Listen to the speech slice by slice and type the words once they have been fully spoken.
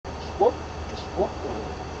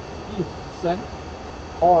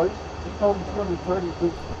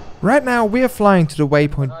Right now we are flying to the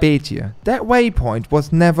waypoint Betia. That waypoint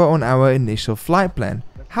was never on our initial flight plan.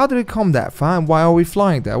 How did it come that far and why are we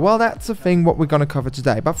flying there? Well, that's the thing what we're gonna cover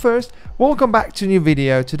today. But first, welcome back to a new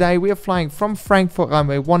video. Today we are flying from Frankfurt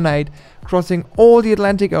runway 18, crossing all the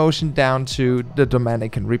Atlantic Ocean down to the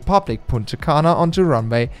Dominican Republic, Punta Cana, onto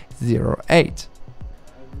runway 08.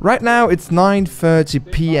 Right now it's 9:30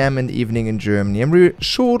 PM in the evening in Germany and we're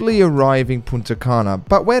shortly arriving Punta Cana.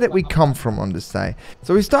 But where did we come from on this day?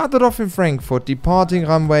 So we started off in Frankfurt, departing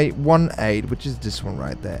runway 18, which is this one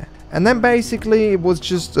right there. And then basically it was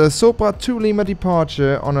just a Sopra 2 Lima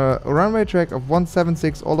departure on a runway track of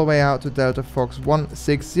 176 all the way out to Delta Fox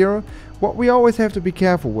 160. What we always have to be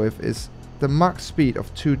careful with is the max speed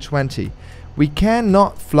of 220. We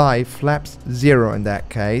cannot fly flaps 0 in that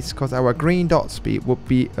case, because our green dot speed would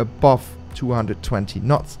be above 220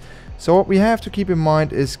 knots. So what we have to keep in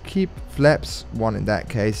mind is keep flaps 1 in that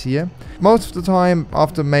case here. Most of the time,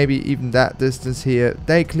 after maybe even that distance here,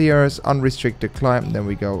 they clear us unrestricted climb and then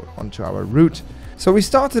we go onto our route. So we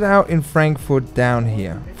started out in Frankfurt down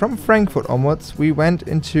here. From Frankfurt onwards, we went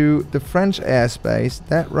into the French airspace.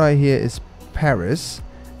 That right here is Paris.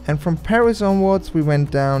 And from Paris onwards we went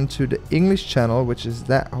down to the English Channel, which is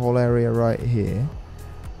that whole area right here.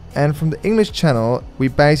 And from the English Channel we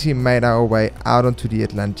basically made our way out onto the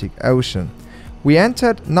Atlantic Ocean. We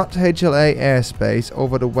entered NAT HLA airspace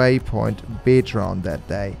over the waypoint Betra on that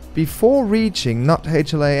day. Before reaching NAT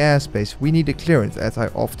HLA airspace we need a clearance, as I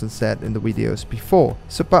often said in the videos before.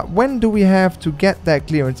 But when do we have to get that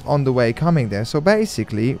clearance on the way coming there? So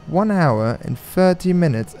basically 1 hour and 30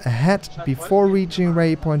 minutes ahead before reaching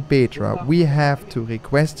waypoint Betra we have to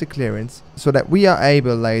request a clearance so that we are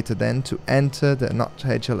able later then to enter the NAT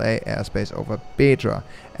HLA airspace over Betra.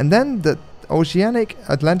 And then the Oceanic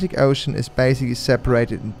Atlantic Ocean is basically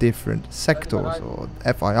separated in different sectors or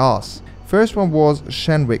FIRs. First one was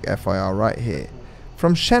Shenwick FIR right here.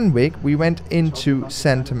 From Shenwick we went into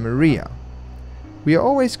Santa Maria. We are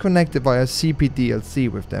always connected via CPDLC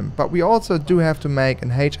with them, but we also do have to make an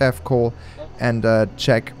HF call and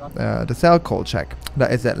check the cell call check.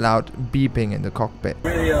 That is that loud beeping in the cockpit.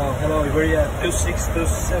 Radio, hello, Iberia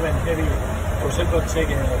 2627 heavy for cell call check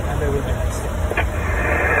and they will be next.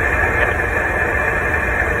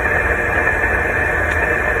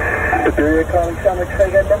 Iberia calling Sandwich, say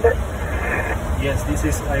again number? Yes, this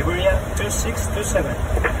is Iberia 2627.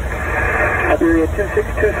 Iberia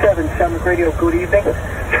 2627, Sandwich Radio, good evening.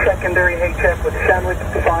 Secondary HF with Sandwich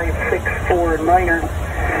 564-9er,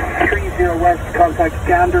 30 West, contact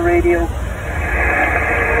Gander Radio,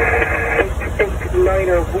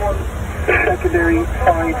 8891, secondary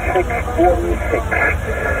 5616.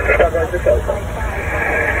 Stand by yourself.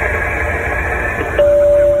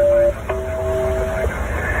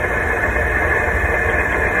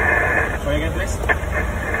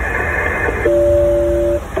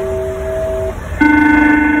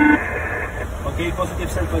 Okay,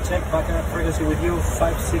 positive circle check, back at frequency with you,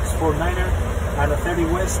 5649er, and 30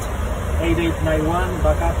 West, 8891,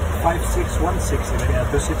 back up 5616, Iberia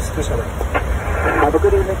 2627. Have a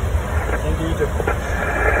good evening. Thank you, you too.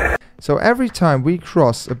 So every time we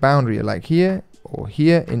cross a boundary like here or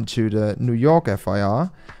here into the New York FIR,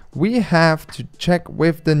 we have to check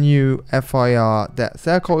with the new FIR that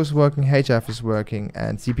cell call is working, HF is working,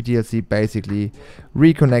 and CPDLC basically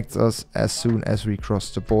reconnects us as soon as we cross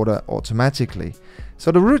the border automatically.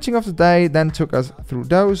 So the routing of the day then took us through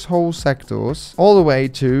those whole sectors all the way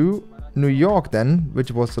to New York then,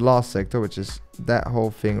 which was the last sector, which is that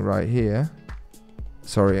whole thing right here.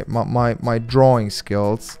 Sorry, my drawing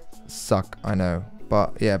skills suck, I know,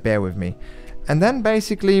 but yeah, bear with me. And then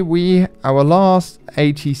basically our last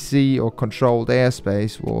ATC or controlled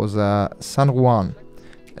airspace was San Juan.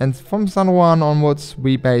 And from San Juan onwards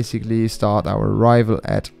we basically start our arrival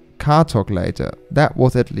at PascalKlr. That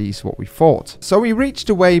was at least what we thought. So we reached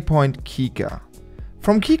the waypoint Kika.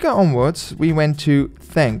 From Kika onwards we went to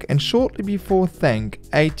Thank, and shortly before Thank,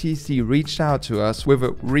 ATC reached out to us with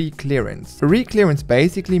a re-clearance. A re-clearance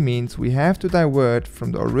basically means we have to divert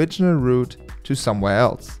from the original route to somewhere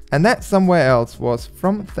else. And that somewhere else was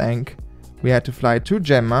from Thank. We had to fly to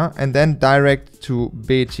Gemma and then direct to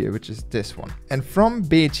Betia, which is this one. And from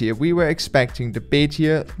Betia we were expecting the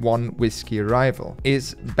Betia 1 whiskey arrival.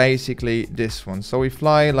 Is basically this one. So we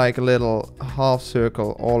fly like a little half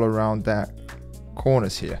circle all around that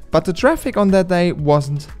corners here. But the traffic on that day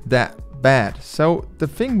wasn't that bad. So the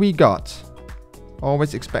thing we got,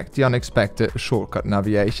 always expect the unexpected, shortcut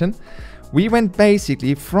navigation. We went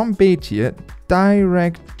basically from Betia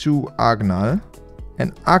direct to Agnal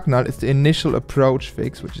and AGNAL is the initial approach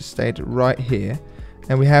fix, which is stated right here,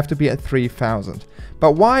 and we have to be at 3000.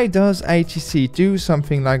 But why does ATC do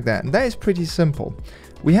something like that? And that is pretty simple.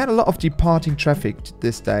 We had a lot of departing traffic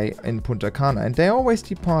this day in Punta Cana, and they're always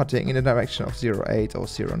departing in the direction of 08 or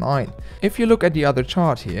 09. If you look at the other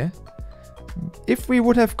chart here, if we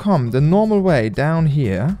would have come the normal way down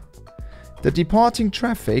here, the departing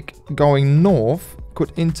traffic going north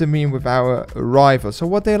could intervene with our arrival. So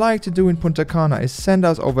what they like to do in Punta Cana is send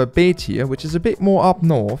us over Betia, which is a bit more up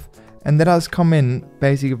north, and let us come in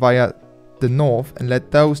basically via the north and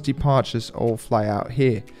let those departures all fly out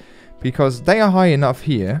here. Because they are high enough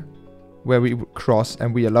here, where we cross,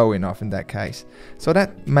 and we are low enough in that case. So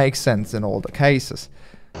that makes sense in all the cases.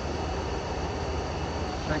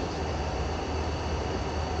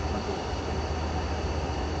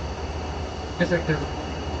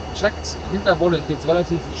 Checkt, hinter Bullet geht's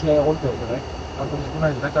relativ schnell runter direkt. Also das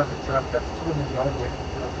wundert Wetter mit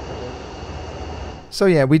So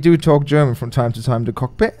yeah, we do talk German from time to time, the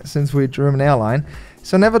cockpit, since we're a German airline.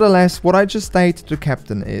 So nevertheless, what I just stated to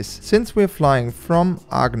captain is, since we're flying from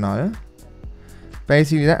AGNAL,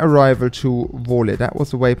 basically that arrival to Volit, that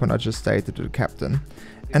was the waypoint I just stated to the captain.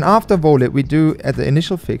 And after Volit, we do, at the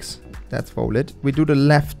initial fix, that's Volit, we do the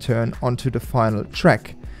left turn onto the final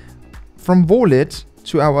track. From Volit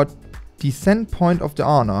to our descent point of the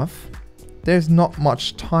Arnav, there's not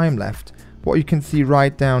much time left. What you can see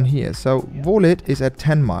right down here. So Volit is at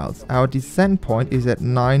 10 miles. Our descent point is at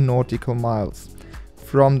 9 nautical miles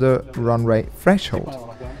from the runway threshold.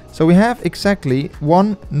 So we have exactly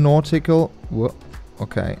 1 nautical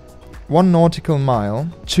mile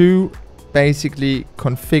to basically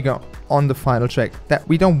configure on the final track. That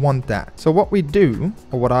we don't want that. So what we do,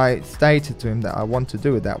 or what I stated to him that I want to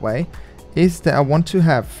do it that way, is that I want to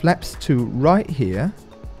have flaps 2 right here,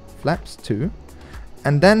 flaps 2,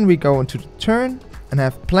 and then we go into the turn and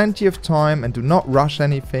have plenty of time and do not rush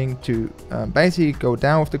anything to basically go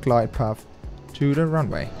down with the glide path to the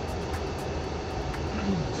runway.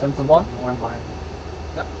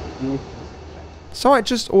 So I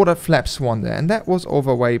just ordered flaps 1 there, and that was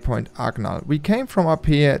over waypoint AGNAL. We came from up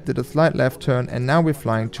here, did a slight left turn, and now we're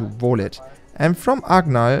flying to Volit. And from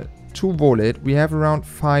AGNAL to Volit we have around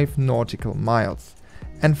 5 nautical miles.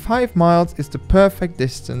 And 5 miles is the perfect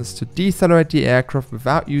distance to decelerate the aircraft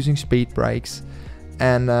without using speed brakes.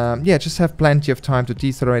 And yeah, just have plenty of time to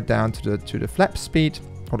decelerate down to the flap speed,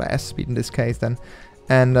 or the S speed in this case then.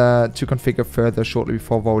 And to configure further shortly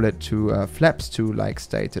before Volit to flaps 2 like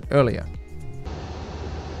stated earlier.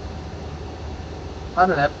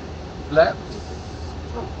 Unlap, flaps.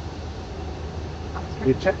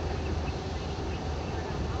 You check.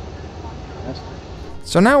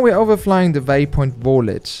 So now we're overflying the waypoint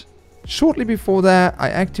Volit. Shortly before that I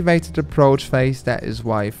activated the approach phase, that is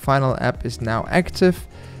why final app is now active.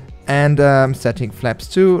 And setting flaps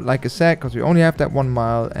 2, like I said, because we only have that 1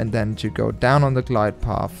 mile, and then to go down on the glide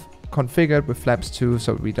path configured with flaps 2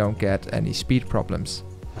 so we don't get any speed problems.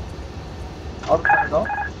 Okay, so.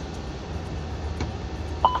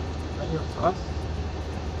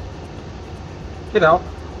 Genau.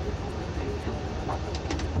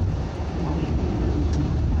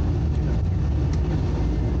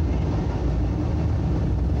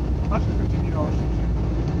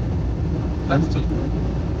 Left.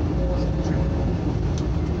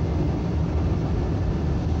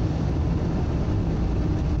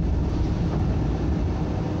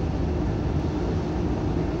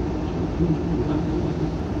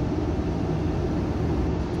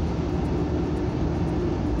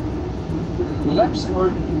 Left.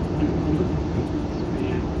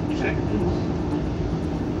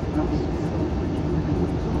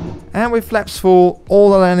 And with flaps full, all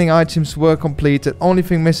the landing items were completed. Only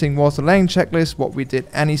thing missing was the lane checklist, what we did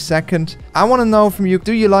any second. I want to know from you,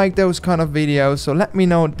 do you like those kind of videos? So let me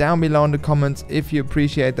know down below in the comments if you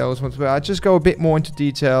appreciate those ones where I just go a bit more into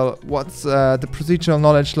detail. What's the procedural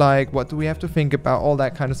knowledge like? What do we have to think about? All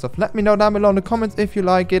that kind of stuff. Let me know down below in the comments if you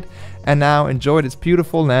like it. And now enjoy this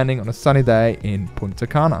beautiful landing on a sunny day in Punta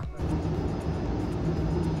Cana.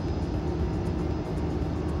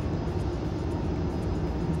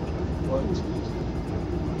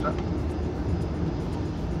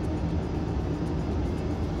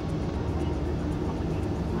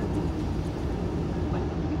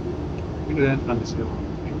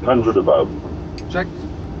 Hundred above. Check.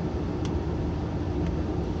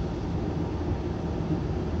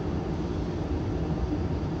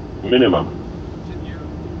 Minimum.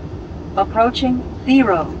 Approaching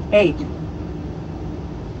 08.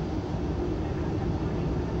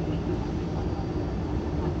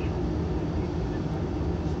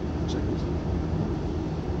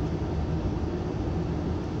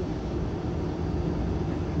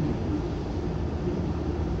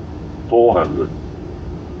 400.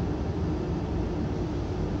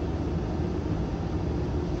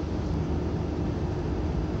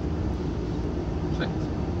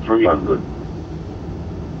 300.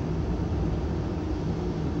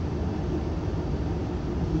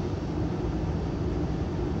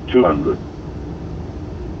 200.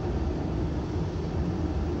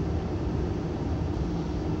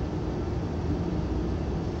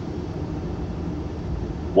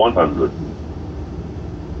 100.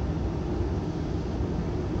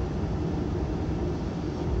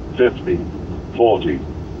 50, 40,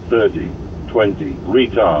 30, 20,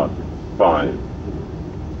 retard, 5.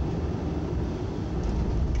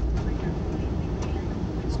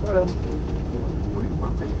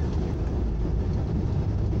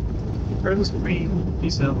 Where's the green?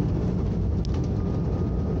 Peace out.